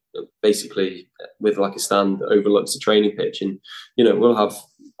and basically with like a stand overlooks the training pitch, and we'll have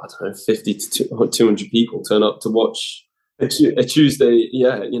 50 to 200 people turn up to watch a Tuesday.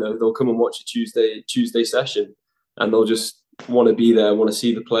 They'll come and watch a Tuesday session, and they'll just want to be there, want to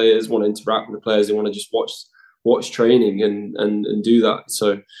see the players, want to interact with the players. They want to just watch training and do that.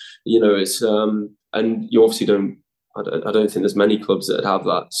 So, it's and you obviously don't. I don't think there's many clubs that have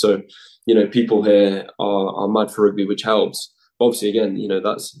that. So, people here are mad for rugby, which helps. But obviously, again,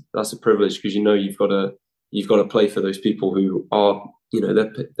 that's a privilege, because you've got to play for those people who are,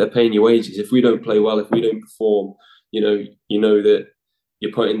 they're paying you wages. If we don't play well, if we don't perform, you know that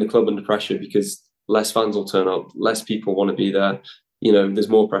you're putting the club under pressure, because less fans will turn up, less people want to be there. There's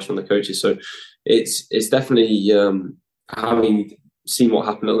more pressure on the coaches. So it's definitely having seen what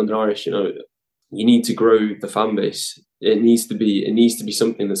happened at London Irish. You need to grow the fan base. It needs to be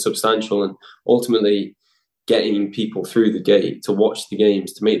something that's substantial, and ultimately getting people through the gate to watch the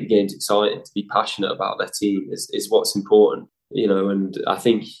games, to make the games exciting, to be passionate about their team is what's important. And I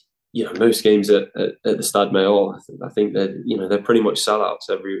think most games at the Stade Mayor, I think they're pretty much sellouts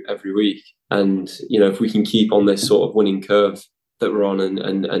every week. And if we can keep on this sort of winning curve that we're on,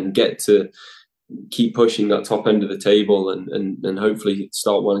 and get to keep pushing that top end of the table, and hopefully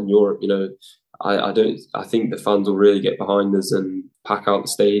start well in Europe, I think the fans will really get behind us and pack out the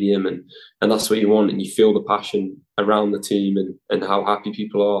stadium, and that's what you want. And you feel the passion around the team and how happy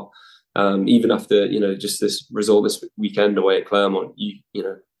people are. Even after, just this result this weekend away at Clermont,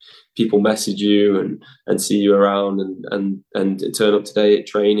 people message you and see you around and turn up today at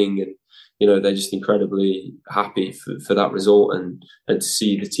training, and they're just incredibly happy for that result, and to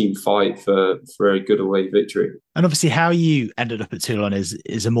see the team fight for a good away victory. And obviously how you ended up at Toulon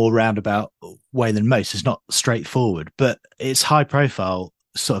is a more roundabout way than most. It's not straightforward, but it's high profile,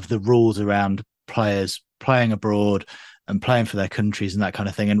 sort of the rules around players playing abroad and playing for their countries and that kind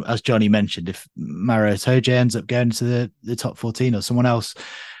of thing. And as Johnny mentioned, if Maro Itoje ends up going to the top 14, or someone else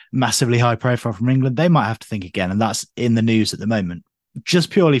massively high profile from England, they might have to think again. And that's in the news at the moment, just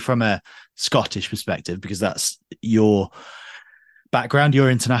purely from a Scottish perspective, because that's your background,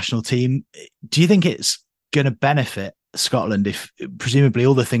 your international team. Do you think it's going to benefit Scotland if, presumably,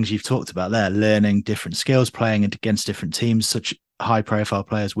 all the things you've talked about there, learning different skills, playing against different teams, such high profile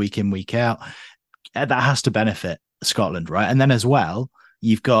players week in, week out, that has to benefit Scotland, right? And then as well,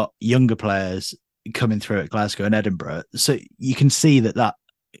 you've got younger players coming through at Glasgow and Edinburgh. So you can see that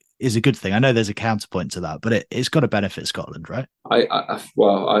is a good thing. I know there's a counterpoint to that, but it's got to benefit Scotland, right?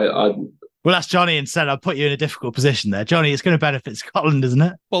 Well, that's Johnny instead. I'll put you in a difficult position there. Johnny, it's going to benefit Scotland, isn't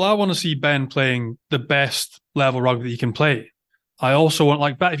it? Well, I want to see Ben playing the best level rugby that he can play. I also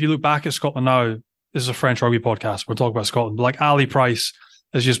want, if you look back at Scotland now, this is a French rugby podcast, we're talking about Scotland, but Ali Price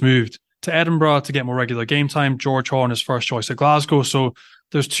has just moved to Edinburgh to get more regular game time. George Horn is first choice at Glasgow. So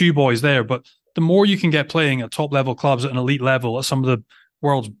there's 2 boys there. But the more you can get playing at top level clubs at an elite level at some of the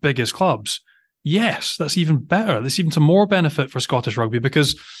world's biggest clubs, yes, that's even better. That's even to more benefit for Scottish rugby,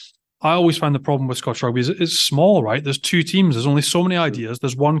 because I always find the problem with Scottish rugby is it's small, right? There's 2 teams. There's only so many ideas.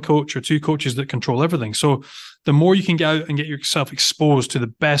 There's 1 coach or 2 coaches that control everything. So the more you can get out and get yourself exposed to the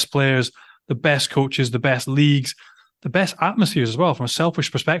best players, the best coaches, the best leagues, the best atmospheres as well, from a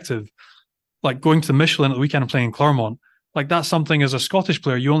selfish perspective, like going to the Michelin at the weekend and playing in Clermont, like that's something as a Scottish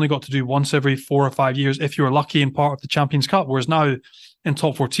player you only got to do once every 4 or 5 years if you were lucky in part of the Champions Cup. Whereas now in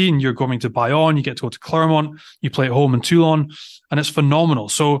top 14, you're going to Bayonne, you get to go to Clermont, you play at home in Toulon, and it's phenomenal.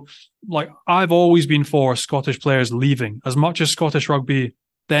 So like I've always been for Scottish players leaving. As much as Scottish rugby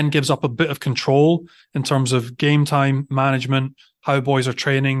then gives up a bit of control in terms of game time management, how boys are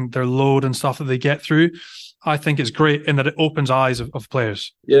training, their load and stuff that they get through, I think it's great in that it opens eyes of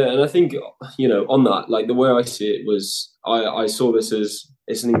players. Yeah, and I think, on that, like the way I see it was, I saw this as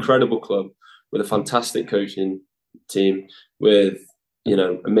it's an incredible club with a fantastic coaching team, with,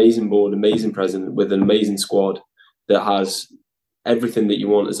 amazing board, amazing president, with an amazing squad that has everything that you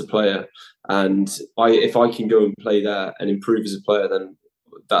want as a player. And if I can go and play there and improve as a player, then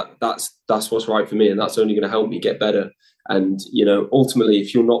that's what's right for me, and that's only going to help me get better. And ultimately,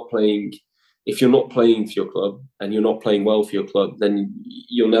 if you're not playing for your club and you're not playing well for your club, then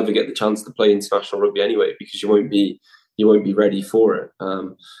you'll never get the chance to play international rugby anyway, because you won't be ready for it.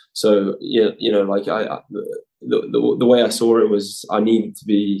 So the way I saw it was I needed to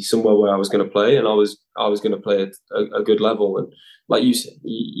be somewhere where I was going to play, and I was going to play at a good level. And like you said,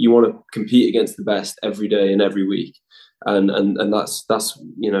 you want to compete against the best every day and every week, and that's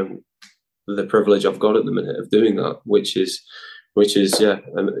the privilege I've got at the minute of doing that, which is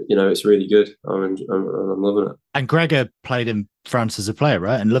it's really good. I'm loving it. And Gregor played in France as a player,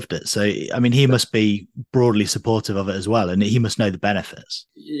 right, and loved it. So I mean, he must be broadly supportive of it as well, and he must know the benefits.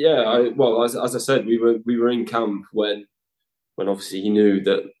 Yeah, as I said, we were in camp when obviously he knew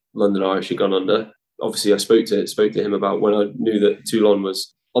that London Irish had gone under. Obviously, I spoke to him about when I knew that Toulon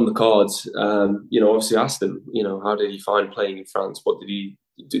was on the cards. Obviously asked him, how did he find playing in France? What did he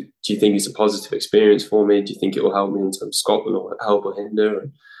do you think it's a positive experience for me? Do you think it will help me in terms of Scotland or help or hinder?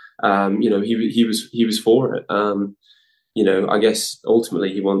 And, he was for it. I guess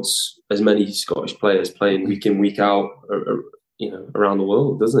ultimately he wants as many Scottish players playing week in, week out, around the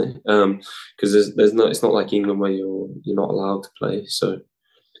world, doesn't he? Because it's not like England where you're not allowed to play. So,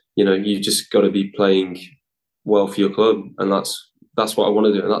 you just got to be playing well for your club, and that's what I want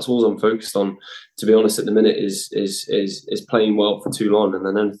to do, and that's all I'm focused on. To be honest, at the minute is playing well for Toulon, and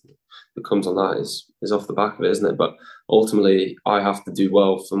then anything that comes on that is off the back of it, isn't it? But ultimately, I have to do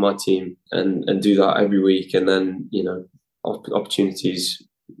well for my team and do that every week, and then opportunities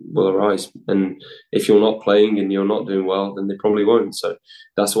will arise. And if you're not playing and you're not doing well, then they probably won't. So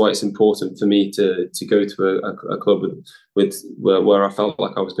that's why it's important for me to go to a club where I felt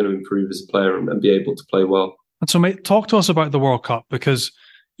like I was going to improve as a player and be able to play well. And so, mate, talk to us about the World Cup, because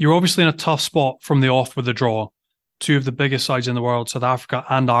you're obviously in a tough spot from the off with the draw. 2 of the biggest sides in the world, South Africa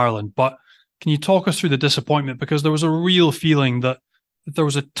and Ireland. But can you talk us through the disappointment? Because there was a real feeling that there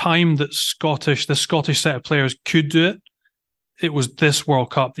was a time that the Scottish set of players could do it. It was this World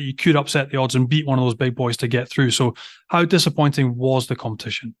Cup that you could upset the odds and beat one of those big boys to get through. So how disappointing was the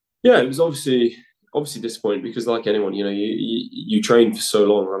competition? Yeah, it was obviously disappointing, because like anyone, you train for so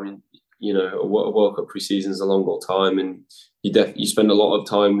long. I mean, a World Cup pre-season is a long old time, and you spend a lot of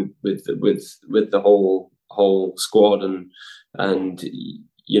time with the whole squad, and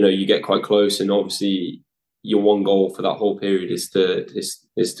you get quite close, and obviously your one goal for that whole period is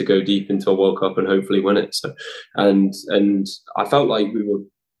to go deep into a World Cup and hopefully win it. So, and I felt like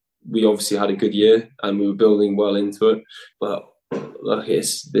we obviously had a good year and we were building well into it, but look,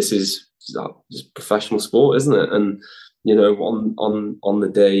 this is just professional sport, isn't it? And on the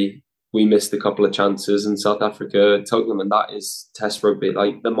day, we missed a couple of chances and South Africa took them, and that is Test rugby.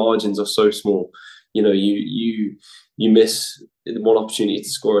 Like, the margins are so small. You miss one opportunity to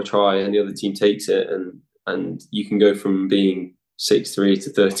score a try and the other team takes it, and you can go from being 6-3 to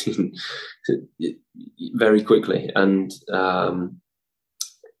 13 very quickly. And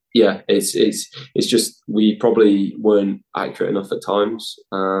it's just we probably weren't accurate enough at times.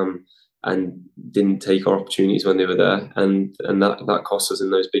 And didn't take our opportunities when they were there, and that cost us in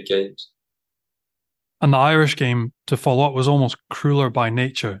those big games. And the Irish game, to follow up, was almost crueler by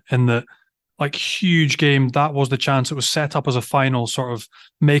nature, in that, like, huge game, that was the chance. It was set up as a final sort of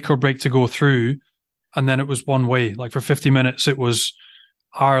make or break to go through, and then it was one way. Like, for 50 minutes, it was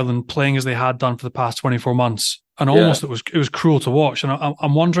Ireland playing as they had done for the past 24 months, and almost it was cruel to watch. And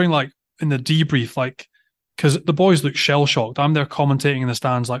I'm wondering, like, in the debrief, like, because the boys look shell-shocked. I'm there commentating in the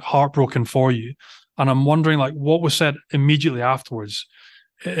stands, like, heartbroken for you. And I'm wondering, like, what was said immediately afterwards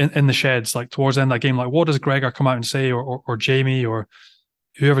in the sheds, like towards the end of that game? Like, what does Gregor come out and say, or Jamie, or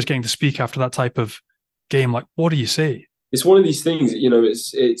whoever's getting to speak after that type of game? Like, what do you say? It's one of these things,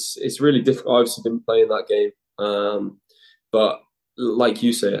 it's really difficult. I've obviously been playing that game, but like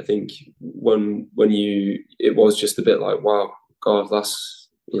you say, I think when it was just a bit like, wow, God, that's,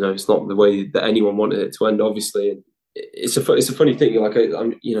 it's not the way that anyone wanted it to end, obviously. And it's a funny thing, like,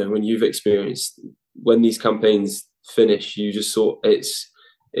 when you've experienced, when these campaigns finish, you just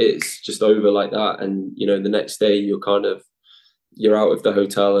it's just over like that. And, the next day you're out of the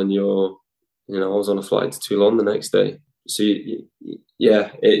hotel and I was on a flight to Toulon the next day. So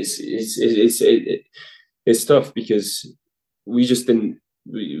it's tough because we just didn't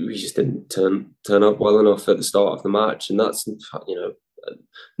turn up well enough at the start of the match, and that's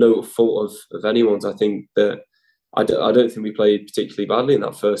no fault of anyone's. I think that I don't think we played particularly badly in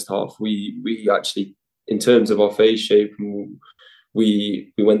that first half. We actually, in terms of our phase shape,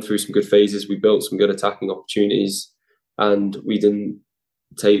 we went through some good phases. We built some good attacking opportunities, and we didn't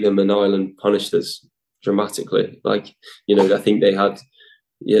take them. And Ireland punished us dramatically. Like, I think they had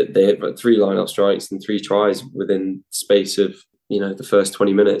 3 line-out strikes and 3 tries within space of the first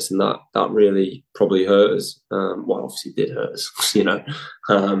 20 minutes, and that really probably hurt us. Well, obviously did hurt us,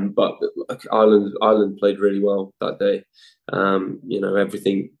 but Ireland played really well that day.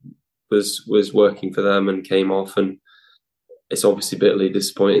 Everything was working for them and came off, and it's obviously bitterly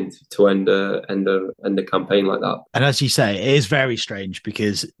disappointing to end a campaign like that. And as you say, it is very strange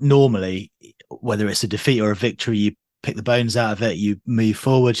because normally, whether it's a defeat or a victory, you pick the bones out of it, you move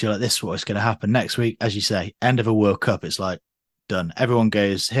forward, you're like, this is what's going to happen next week. As you say, end of a World Cup, it's like, done. Everyone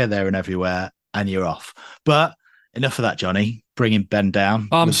goes here, there and everywhere, and you're off. But enough of that, Johnny. Bringing Ben down.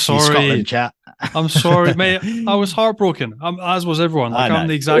 I'm sorry. Scotland chat. I'm sorry, mate. I was heartbroken, as was everyone. Like, I'm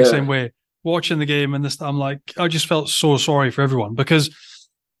the exact same way. Watching the game and I'm like, I just felt so sorry for everyone because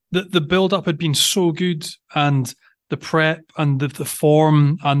the build-up had been so good, and the prep and the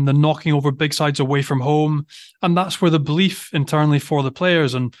form and the knocking over big sides away from home. And that's where the belief internally for the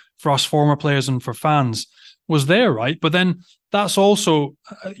players and for us former players and for fans was there, right? But then that's also,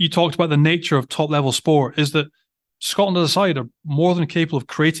 you talked about the nature of top-level sport, is that Scotland as a side are more than capable of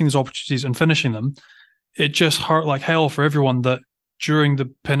creating these opportunities and finishing them. It just hurt like hell for everyone that during the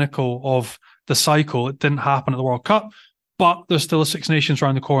pinnacle of the cycle, it didn't happen at the World Cup, but there's still a Six Nations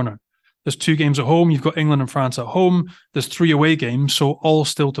around the corner. There's 2 games at home. You've got England and France at home. There's 3 away games, so all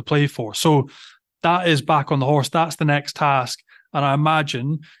still to play for. So that is back on the horse. That's the next task. And I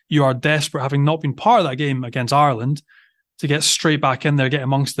imagine you are desperate, having not been part of that game against Ireland, to get straight back in there, get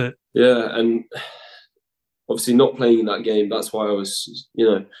amongst it. Yeah, and obviously not playing in that game, that's why I was,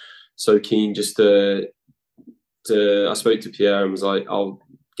 so keen just to I spoke to Pierre and was like, I'll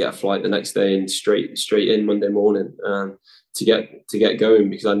get a flight the next day and straight in Monday morning to get going,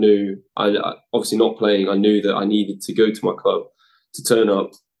 because I knew, I obviously not playing, I knew that I needed to go to my club, to turn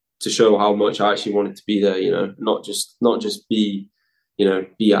up, to show how much I actually wanted to be there, not just be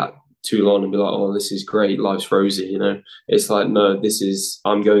at Toulon and be like, oh, this is great, life's rosy, It's like, no,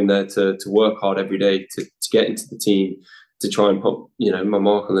 I'm going there to work hard every day, to get into the team, to try and put, my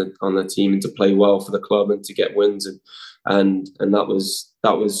mark on the team, and to play well for the club and to get wins. And that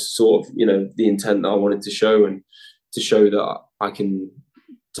was sort of, the intent that I wanted to show, and to show that I can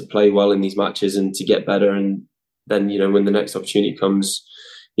to play well in these matches and to get better. And then, when the next opportunity comes,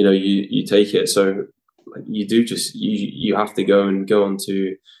 you take it. So you do you have to go on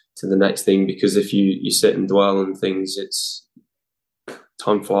to the next thing, because if you sit and dwell on things,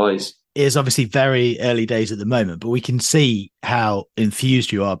 time flies. It is obviously very early days at the moment, but we can see how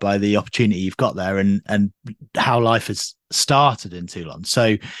enthused you are by the opportunity you've got there, and how life has started in Toulon.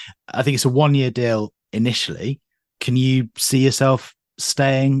 So I think it's a 1-year deal initially. Can you see yourself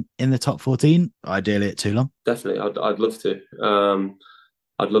staying in the top 14, ideally at Toulon? Definitely, I'd love to.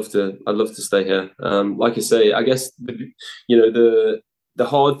 I'd love to stay here. Like I say, I guess the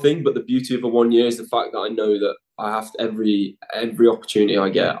hard thing, but the beauty of a 1 year is the fact that I know that I have to, every opportunity I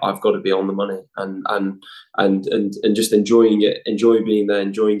get, I've got to be on the money, and just enjoying it, enjoying being there,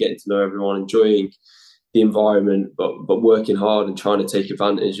 enjoying getting to know everyone, enjoying the environment, but working hard and trying to take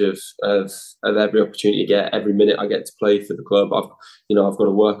advantage of every opportunity I get, every minute I get to play for the club. I've got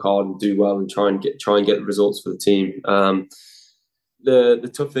to work hard and do well and try and get the results for the team.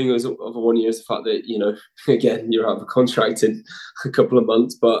 The tough thing of a 1 year is the fact that, again, you're out of a contract in a couple of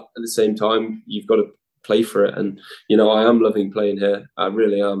months, but at the same time, you've got to play for it. And, I am loving playing here. I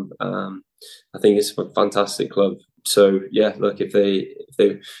really am. I think it's a fantastic club. So, yeah, look, if they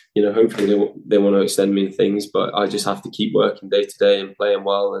hopefully they want to extend me things, but I just have to keep working day to day and playing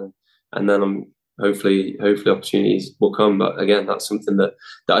well. And then hopefully opportunities will come. But again, that's something that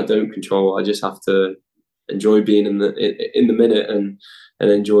I don't control. I just have to enjoy being in the minute and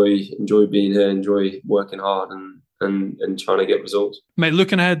enjoy being here, enjoy working hard and trying to get results. Mate,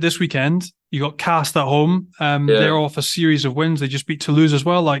 looking ahead this weekend, you got Castres at home. They're off a series of wins. They just beat Toulouse as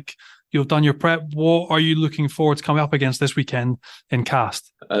well. Like, you've done your prep. What are you looking forward to coming up against this weekend in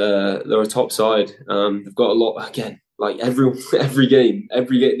Castres? They're a top side. They've got a lot, again, like every game.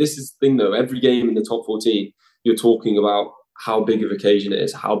 This is the thing though, every game in the top 14, you're talking about how big of an occasion it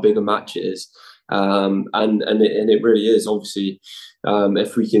is, how big a match it is. And it really is. Obviously,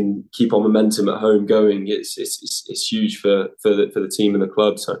 if we can keep our momentum at home going, it's huge for the team and the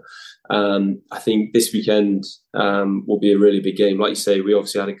club. So I think this weekend will be a really big game. Like you say, we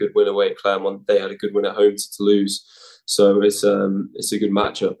obviously had a good win away at Clermont. They had a good win at home to Toulouse. So it's a good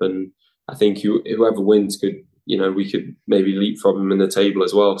matchup, and I think whoever wins we could maybe leapfrog them in the table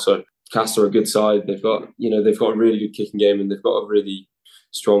as well. So Castres are a good side. They've got a really good kicking game, and they've got a really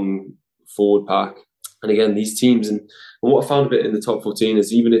strong forward pack. And again, these teams, and what I found a bit in the top 14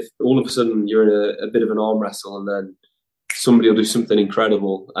 is, even if all of a sudden you're in a bit of an arm wrestle and then somebody will do something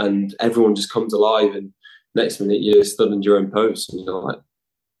incredible and everyone just comes alive, and next minute you're stood in your own post and you're like,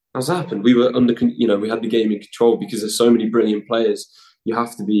 how's that happened? We were we had the game in control. Because there's so many brilliant players, you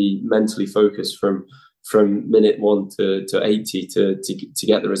have to be mentally focused from minute 1 to 80 to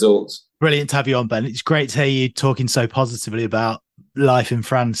get the results. Brilliant to have you on, Ben. It's great to hear you talking so positively about life in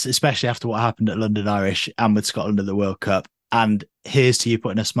France, especially after what happened at London Irish and with Scotland at the World Cup. And here's to you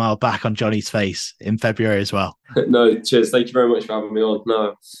putting a smile back on Johnny's face in February as well. No, cheers. Thank you very much for having me on.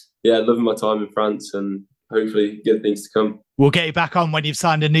 No, yeah, loving my time in France, and hopefully good things to come. We'll get you back on when you've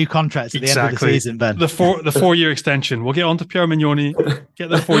signed a new contract at the end of the season, Ben. The 4-year extension. We'll get on to Pierre Mignoni, get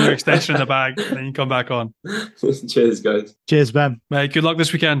the 4-year extension in the bag, and then you come back on. Cheers, guys. Cheers, Ben. Mate, good luck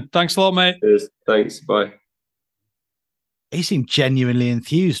this weekend. Thanks a lot, mate. Cheers. Thanks. Bye. He seemed genuinely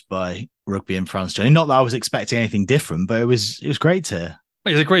enthused by rugby in France, Johnny. Not that I was expecting anything different, but it was great to hear.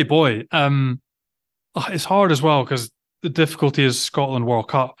 He's a great boy. It's hard as well because the difficulty is Scotland World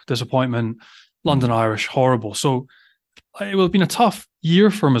Cup, disappointment, London Irish, horrible. So it will have been a tough year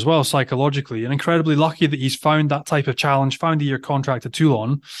for him as well psychologically, and incredibly lucky that he's found that type of challenge, found a year contract at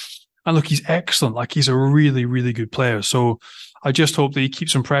Toulon. And look, he's excellent. Like, he's a really, really good player. So I just hope that he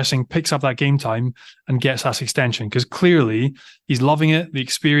keeps impressing, picks up that game time and gets that extension, because clearly he's loving it, the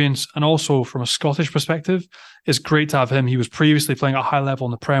experience. And also from a Scottish perspective, it's great to have him. He was previously playing at a high level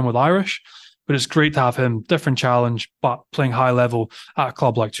in the Prem with Irish, but it's great to have him, different challenge, but playing high level at a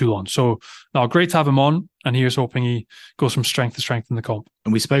club like Toulon. So now, great to have him on, and here's hoping he goes from strength to strength in the comp.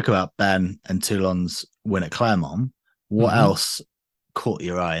 And we spoke about Ben and Toulon's win at Clermont. What else caught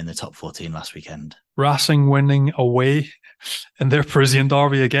your eye in the top 14 last weekend? Racing winning away in their Parisian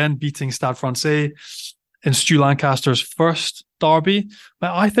derby again, beating Stade Francais in Stu Lancaster's first derby.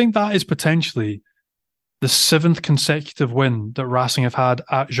 But I think that is potentially the 7th consecutive win that Racing have had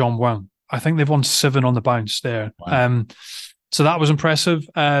at Jean Bouin. I think they've won 7 on the bounce there. Wow. So that was impressive.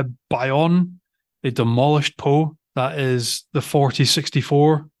 Bayonne, they demolished Pau. That is the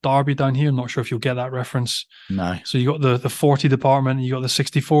 40-64 derby down here. I'm not sure if you'll get that reference. No. So you got the 40 department, you got the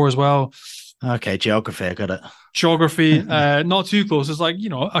 64 as well. Okay, geography, I got it. Geography, not too close. It's like,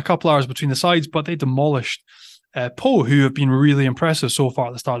 a couple hours between the sides, but they demolished Pau, who have been really impressive so far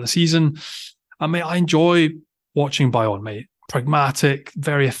at the start of the season. And mate, I enjoy watching Bayonne, mate. Pragmatic,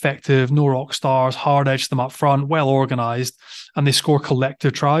 very effective, no rock stars, hard edge them up front, well organised, and they score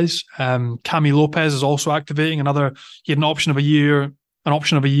collective tries. Cami Lopez is also activating he had an option of a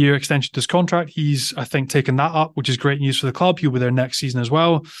year extension to his contract. He's, I think, taken that up, which is great news for the club. He'll be there next season as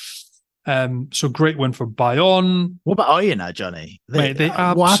well. So great win for Bayonne. What about Oyonnax, Johnny? They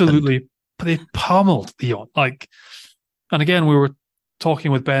absolutely, they pummeled Lyon. And again, we were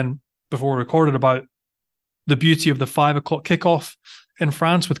talking with Ben before we recorded about the beauty of the 5 o'clock kickoff in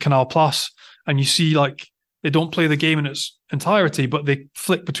France with Canal Plus, and you see they don't play the game in its entirety, but they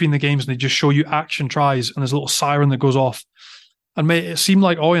flick between the games and they just show you action tries, and there's a little siren that goes off. And mate, it seemed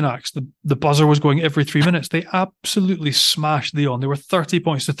like Oyonnax, the buzzer was going every 3 minutes. They absolutely smashed Lyon. They were 30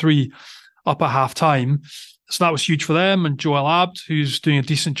 points to 3 up at half time. So that was huge for them. And Joel Abd, who's doing a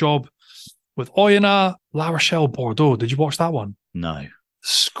decent job with Oyonnax. La Rochelle, Bordeaux. Did you watch that one? No.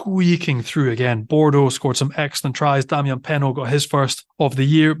 Squeaking through again. Bordeaux scored some excellent tries. Damien Penaud got his first of the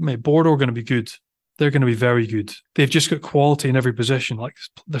year. Mate, Bordeaux are going to be good. They're going to be very good. They've just got quality in every position.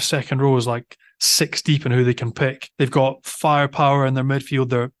 The second row is 6 deep in who they can pick. They've got firepower in their midfield.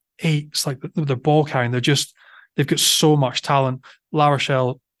 They're 8. It's they're ball carrying. They've got so much talent. La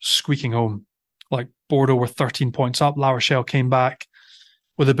Rochelle squeaking home. Bordeaux were 13 points up. La Rochelle came back.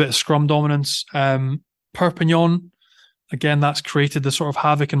 with a bit of scrum dominance. Perpignan, again, that's created the sort of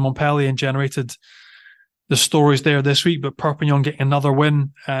havoc in Montpellier and generated the stories there this week, but Perpignan getting another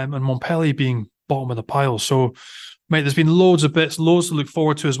win, and Montpellier being bottom of the pile. So, mate, there's been loads of bits, loads to look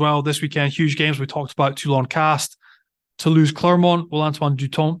forward to as well. This weekend, huge games. We talked about Toulon Cast, Toulouse Clermont. Will Antoine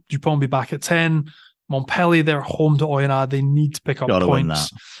Dupont be back at 10? Montpellier, they're home to Oyonnax. They need to pick up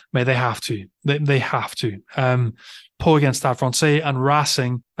points. Mate, they have to. They have to. Pau against Stade Francais and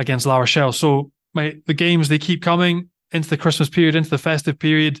Racing against La Rochelle. So, mate, the games, they keep coming into the Christmas period, into the festive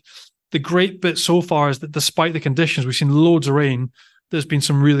period. The great bit so far is that despite the conditions, we've seen loads of rain. There's been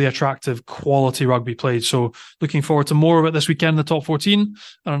some really attractive quality rugby played. So looking forward to more of it this weekend in the top 14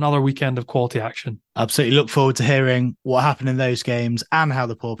 and another weekend of quality action. Absolutely look forward to hearing what happened in those games and how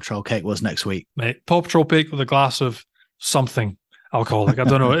the Paw Patrol cake was next week. Mate, Paw Patrol cake with a glass of something alcoholic. I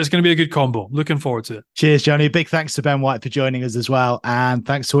don't know. It's going to be a good combo. Looking forward to it. Cheers, Johnny. Big thanks to Ben White for joining us as well. And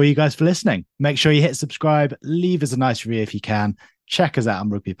thanks to all you guys for listening. Make sure you hit subscribe. Leave us a nice review if you can. Check us out on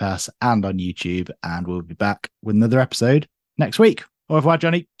Rugby Pass and on YouTube. And we'll be back with another episode next week. Au revoir,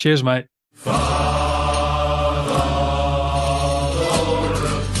 Johnny. Cheers, mate.